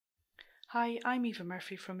Hi, I'm Eva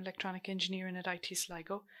Murphy from Electronic Engineering at IT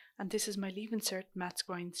Sligo, and this is my Leaving Cert Maths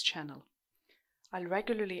Grinds channel. I'll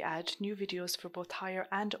regularly add new videos for both higher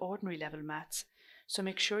and ordinary level maths, so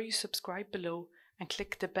make sure you subscribe below and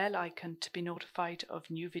click the bell icon to be notified of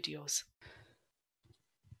new videos.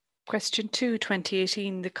 Question 2,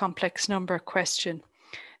 2018, the complex number question.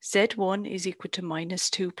 Z1 is equal to minus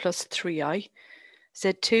 2 plus 3i.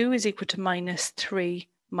 Z2 is equal to minus 3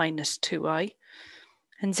 minus 2i.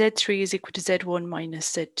 And Z3 is equal to Z1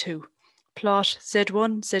 minus Z2. Plot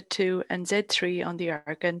Z1, Z2 and Z3 on the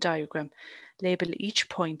Argand diagram. Label each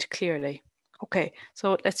point clearly. Okay,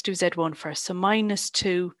 so let's do Z1 first. So minus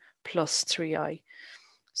 2 plus 3i.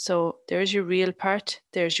 So there's your real part,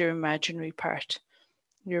 there's your imaginary part.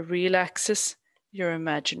 Your real axis, your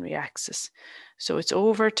imaginary axis. So it's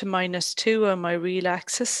over to minus 2 on my real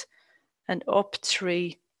axis and up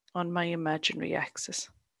 3 on my imaginary axis.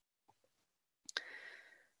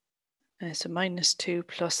 So minus 2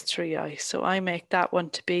 plus 3i. So I make that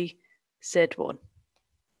one to be Z1.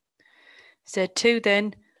 Z2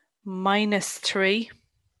 then, minus 3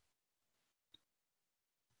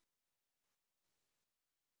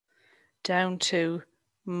 down to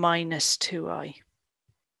minus 2i.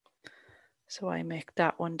 So I make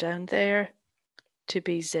that one down there to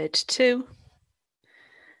be Z2.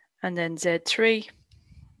 And then Z3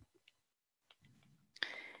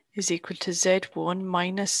 is equal to Z1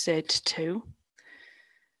 minus Z2.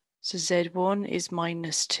 So Z1 is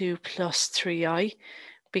minus 2 plus 3i.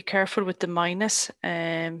 Be careful with the minus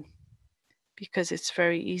because it's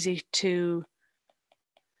very easy to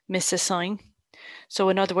miss a sign. So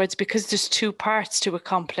in other words, because there's two parts to a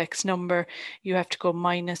complex number, you have to go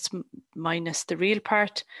minus the real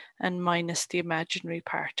part and minus the imaginary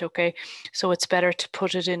part, okay? So it's better to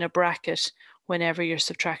put it in a bracket whenever you're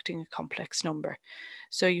subtracting a complex number.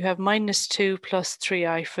 So you have minus 2 plus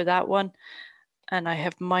 3i for that one. And I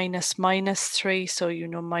have minus 3, so you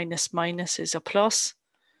know minus is a plus.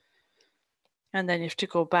 And then you have to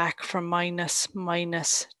go back from minus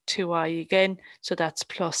 2i again. So that's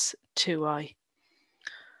plus 2i.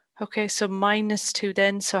 Okay, so minus 2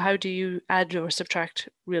 then. So how do you add or subtract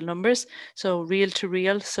real numbers? So real to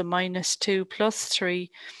real. So minus 2 plus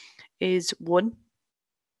 3 is 1.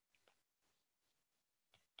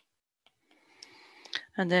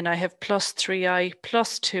 And then I have plus 3i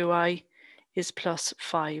plus 2i is plus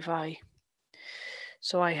 5i.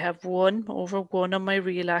 So I have 1 over 1 on my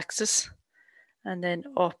real axis and then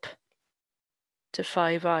up to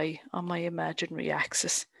 5i on my imaginary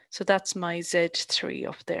axis. So that's my Z3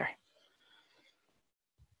 up there.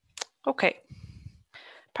 Okay.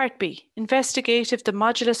 Part B. Investigate if the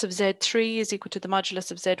modulus of Z3 is equal to the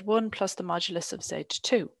modulus of Z1 plus the modulus of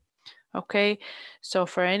Z2. Okay, so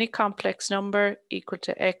for any complex number equal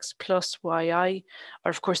to x plus yi, or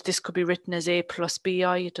of course this could be written as a plus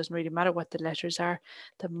bi, it doesn't really matter what the letters are,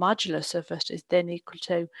 the modulus of it is then equal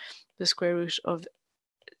to the square root of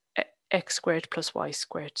x squared plus y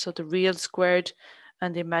squared. So the real squared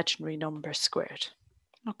and the imaginary number squared.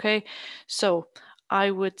 Okay, so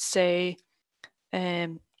I would say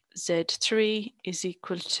Z3 is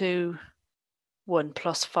equal to 1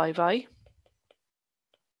 plus 5i.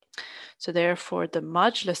 So therefore the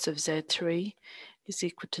modulus of Z3 is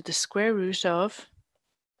equal to the square root of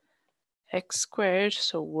x squared,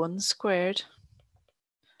 so 1 squared,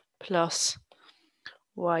 plus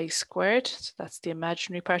y squared. So that's the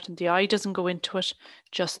imaginary part, and the I doesn't go into it,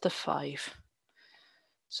 just the 5.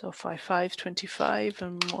 So 5, 25,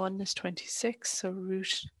 and 1 is 26, so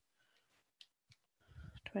root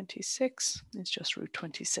 26 is just root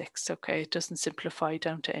 26. Okay, it doesn't simplify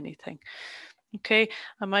down to anything. Okay,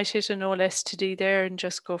 I might hit an all S to D there and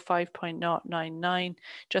just go 5.099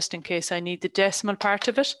 just in case I need the decimal part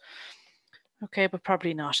of it. Okay, but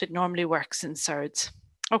probably not. It normally works in surds.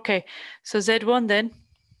 Okay, so Z1 then.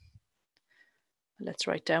 Let's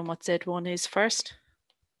write down what Z1 is first.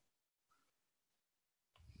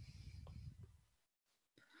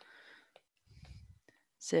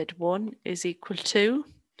 Z1 is equal to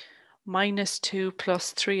minus 2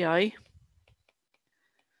 plus 3i.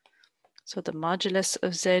 So the modulus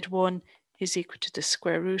of Z1 is equal to the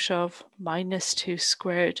square root of minus 2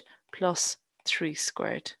 squared plus 3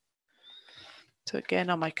 squared. So again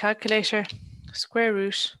on my calculator, square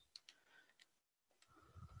root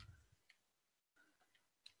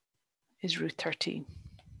is root 13.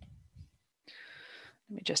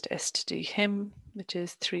 Let me just S to D him, which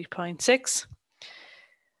is 3.6.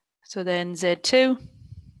 So then Z2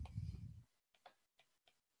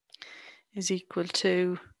 is equal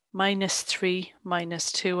to minus 3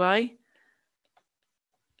 minus 2i.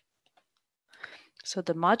 So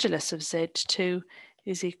the modulus of Z2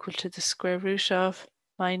 is equal to the square root of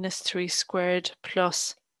minus 3 squared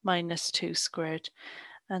plus minus 2 squared.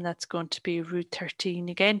 And that's going to be root 13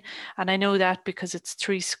 again. And I know that because it's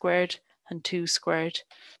 3 squared and 2 squared.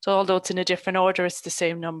 So although it's in a different order, it's the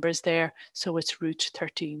same numbers there. So it's root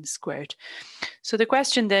 13 squared. So the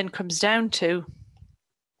question then comes down to,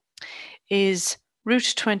 is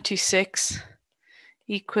root 26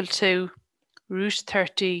 equal to root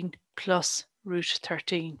 13 plus root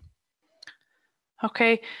 13?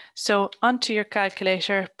 Okay, so onto your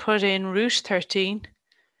calculator, put in root 13,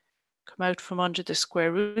 come out from under the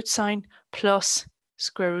square root sign, plus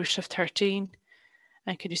square root of 13.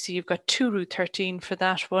 And can you see you've got 2 root 13 for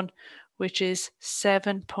that one, which is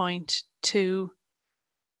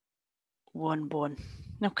 7.211.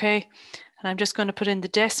 Okay, and I'm just going to put in the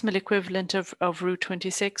decimal equivalent of root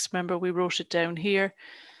 26. Remember, we wrote it down here,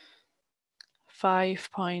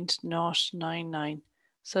 5.099.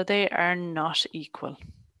 So they are not equal.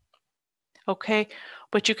 Okay,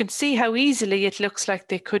 but you can see how easily it looks like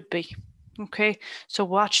they could be. Okay, so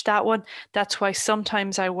watch that one. That's why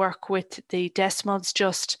sometimes I work with the decimals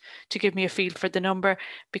just to give me a feel for the number,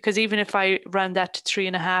 because even if I round that to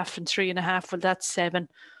 3.5 and 3.5, well, that's 7,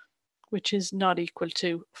 which is not equal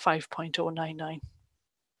to 5.099.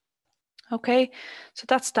 Okay, so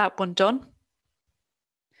that's that one done.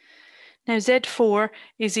 Now Z4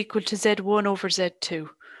 is equal to Z1 over Z2.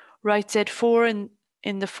 Write Z4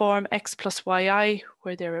 in the form x plus yi,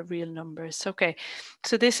 where there are real numbers. Okay,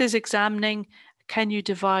 so this is examining, can you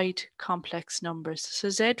divide complex numbers? So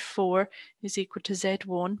Z4 is equal to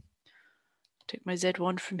Z1, take my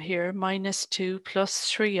Z1 from here, minus 2 plus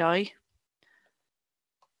 3i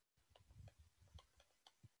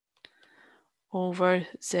over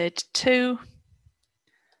Z2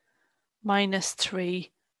 minus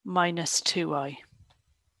 3 minus 2i.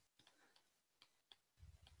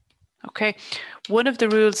 Okay, one of the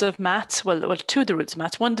rules of maths, well, two of the rules of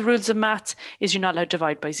maths. One of the rules of maths is you're not allowed to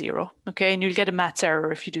divide by 0. Okay, and you'll get a maths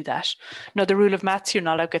error if you do that. Another rule of maths, you're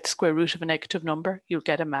not allowed to get the square root of a negative number. You'll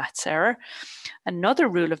get a maths error. Another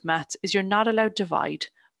rule of maths is you're not allowed to divide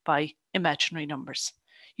by imaginary numbers.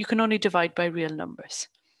 You can only divide by real numbers.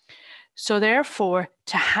 So therefore,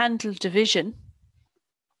 to handle division,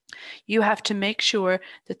 you have to make sure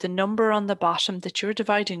that the number on the bottom that you're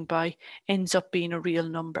dividing by ends up being a real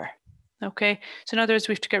number. Okay, so in other words,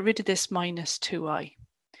 we have to get rid of this minus 2i.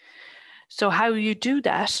 So how you do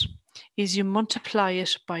that is you multiply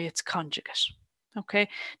it by its conjugate. Okay,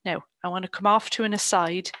 now I want to come off to an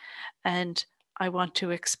aside and I want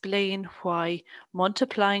to explain why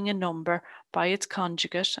multiplying a number by its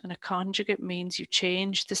conjugate, and a conjugate means you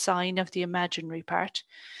change the sign of the imaginary part.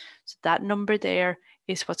 So that number there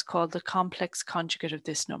is what's called the complex conjugate of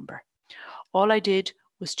this number. All I did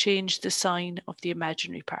was change the sign of the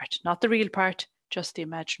imaginary part, not the real part, just the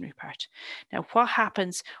imaginary part. Now, what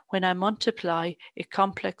happens when I multiply a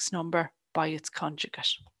complex number by its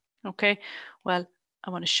conjugate? Okay, well, I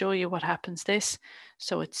want to show you what happens this.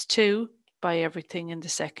 So it's 2 by everything in the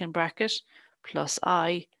second bracket plus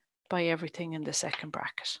I by everything in the second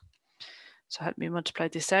bracket. So help me multiply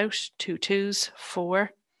this out. 2 2s,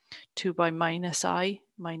 4. 2 by minus I,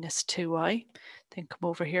 minus 2i. Then come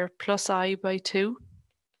over here, plus I by 2,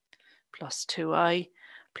 plus 2i,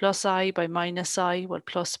 plus I by minus I, well,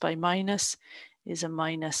 plus by minus is a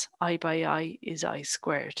minus, I by I is I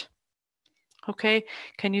squared. Okay,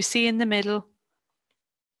 can you see in the middle,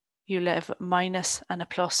 you'll have a minus and a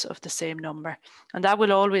plus of the same number. And that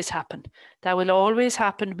will always happen. That will always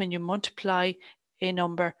happen when you multiply a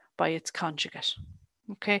number by its conjugate.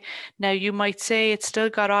 Okay, now you might say it's still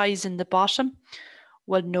got i's in the bottom.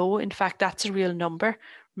 Well, no, in fact, that's a real number.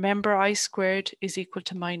 Remember, I squared is equal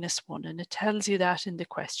to minus 1, and it tells you that in the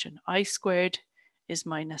question. I squared is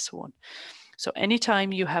minus 1. So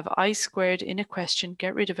anytime you have I squared in a question,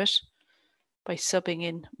 get rid of it by subbing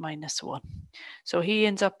in minus 1. So he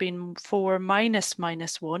ends up being 4 minus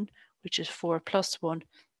minus 1, which is 4 plus 1,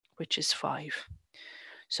 which is 5.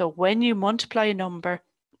 So when you multiply a number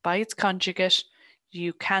by its conjugate,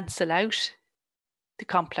 you cancel out the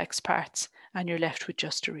complex parts and you're left with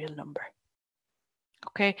just a real number.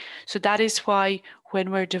 Okay, so that is why when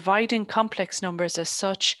we're dividing complex numbers as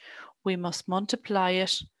such, we must multiply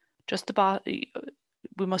it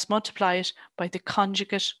we must multiply it by the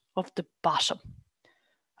conjugate of the bottom.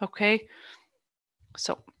 Okay,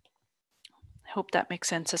 so I hope that makes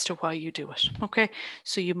sense as to why you do it. Okay,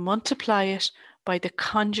 so you multiply it by the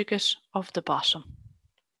conjugate of the bottom.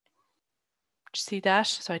 See that?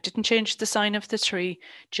 So I didn't change the sign of the 3,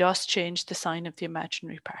 just changed the sign of the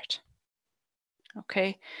imaginary part.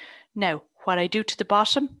 Okay, now what I do to the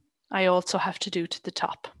bottom, I also have to do to the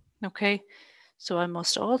top. Okay, So I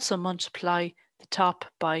must also multiply the top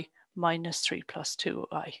by minus 3 plus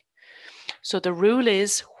 2i. So the rule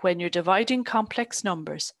is when you're dividing complex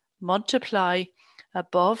numbers, multiply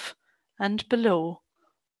above and below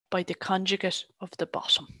by the conjugate of the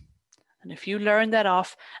bottom. And if you learn that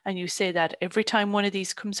off and you say that every time one of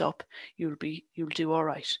these comes up, you'll do all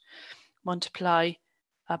right. Multiply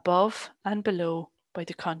above and below by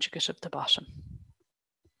the conjugate of the bottom.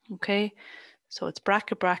 Okay, so it's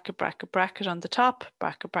bracket, bracket, bracket, bracket on the top,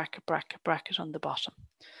 bracket, bracket, bracket, bracket on the bottom.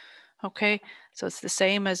 Okay, so it's the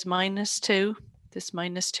same as minus 2, this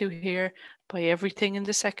minus 2 here, by everything in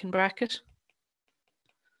the second bracket.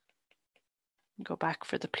 Go back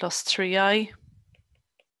for the plus 3i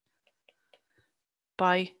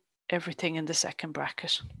by everything in the second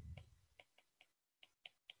bracket.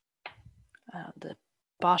 The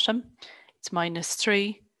bottom, it's minus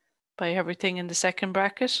 3 by everything in the second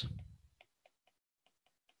bracket.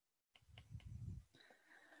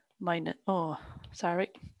 Minus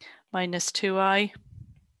 2i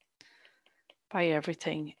by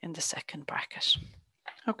everything in the second bracket.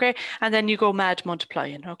 Okay, and then you go mad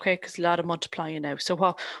multiplying, okay, because a lot of multiplying now. So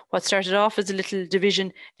what started off as a little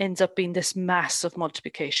division ends up being this massive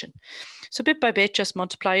multiplication. So bit by bit, just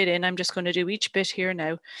multiply it in. I'm just going to do each bit here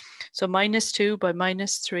now. So minus 2 by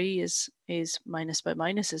minus 3 is minus by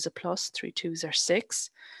minus is a plus. 3 2s are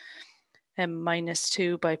 6. And minus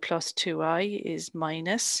 2 by plus 2i is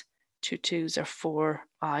minus. 2 2s are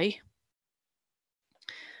 4i.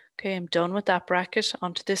 Okay, I'm done with that bracket.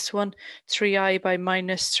 Onto this one. 3i by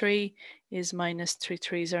minus 3 is minus 3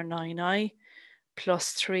 3s are 9i.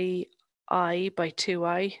 Plus 3i by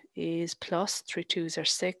 2i is plus 3 2s are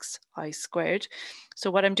 6i squared.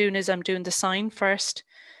 So what I'm doing is I'm doing the sign first,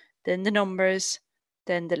 then the numbers,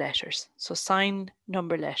 then the letters. So sign,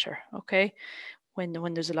 number, letter, okay, when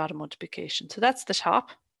there's a lot of multiplication. So that's the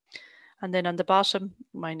top. And then on the bottom,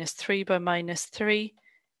 minus 3 by minus 3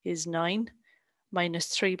 is 9. Minus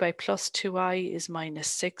 3 by plus 2i is minus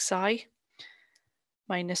 6i.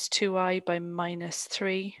 Minus 2i by minus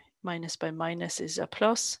 3, minus by minus is a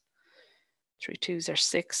plus. 3 2s are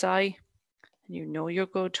 6i. And you know you're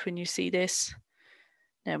good when you see this.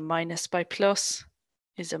 Now minus by plus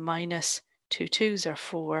is a minus. 2 2s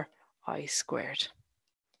are 4i squared.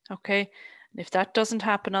 Okay, and if that doesn't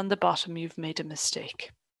happen on the bottom, you've made a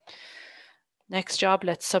mistake. Next job,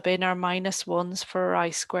 let's sub in our minus 1s for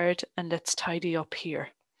I squared and let's tidy up here.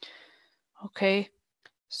 Okay,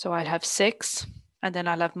 so I'll have 6 and then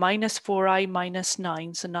I'll have minus 4i minus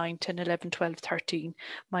 9, so 9, 10, 11, 12, 13,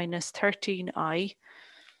 minus 13i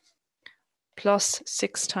plus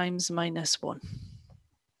 6 times minus 1.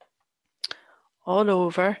 All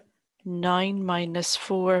over 9 minus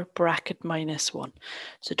 4 bracket minus 1.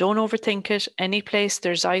 So don't overthink it. Any place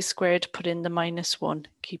there's I squared, put in the minus 1.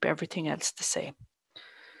 Keep everything else the same.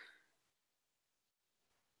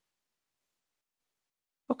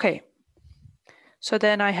 Okay, so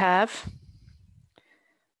then I have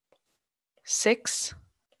 6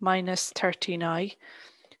 minus 13i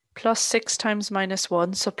plus 6 times minus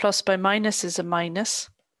 1. So plus by minus is a minus.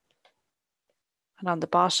 And on the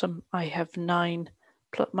bottom, I have 9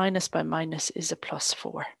 minus by minus is a plus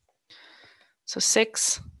 4. So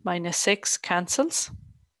 6 minus 6 cancels.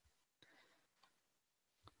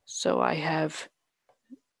 So I have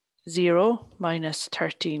 0 minus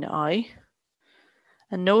 13i.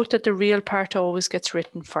 And note that the real part always gets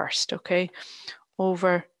written first, okay?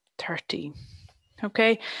 Over 13,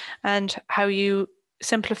 okay? And how you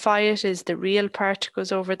simplify it is the real part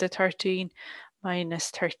goes over the 13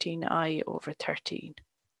 minus 13i over 13.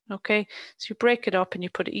 Okay, so you break it up and you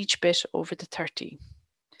put each bit over the 13.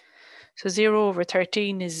 So 0 over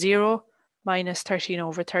 13 is 0, minus 13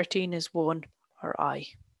 over 13 is 1, or I.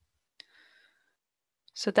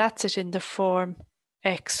 So that's it in the form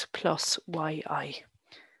x plus yi.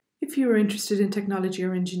 If you are interested in technology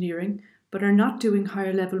or engineering, but are not doing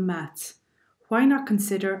higher level maths, why not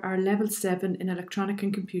consider our Level 7 in Electronic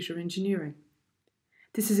and Computer Engineering?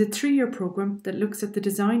 This is a 3-year programme that looks at the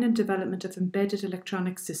design and development of embedded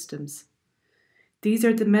electronic systems. These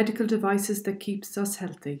are the medical devices that keeps us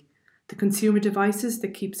healthy, the consumer devices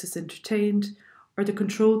that keeps us entertained, or the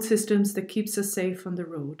controlled systems that keeps us safe on the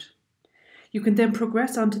road. You can then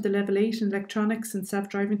progress on to the Level 8 in electronics and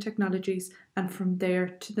self-driving technologies, and from there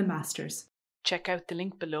to the Masters. Check out the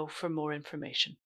link below for more information.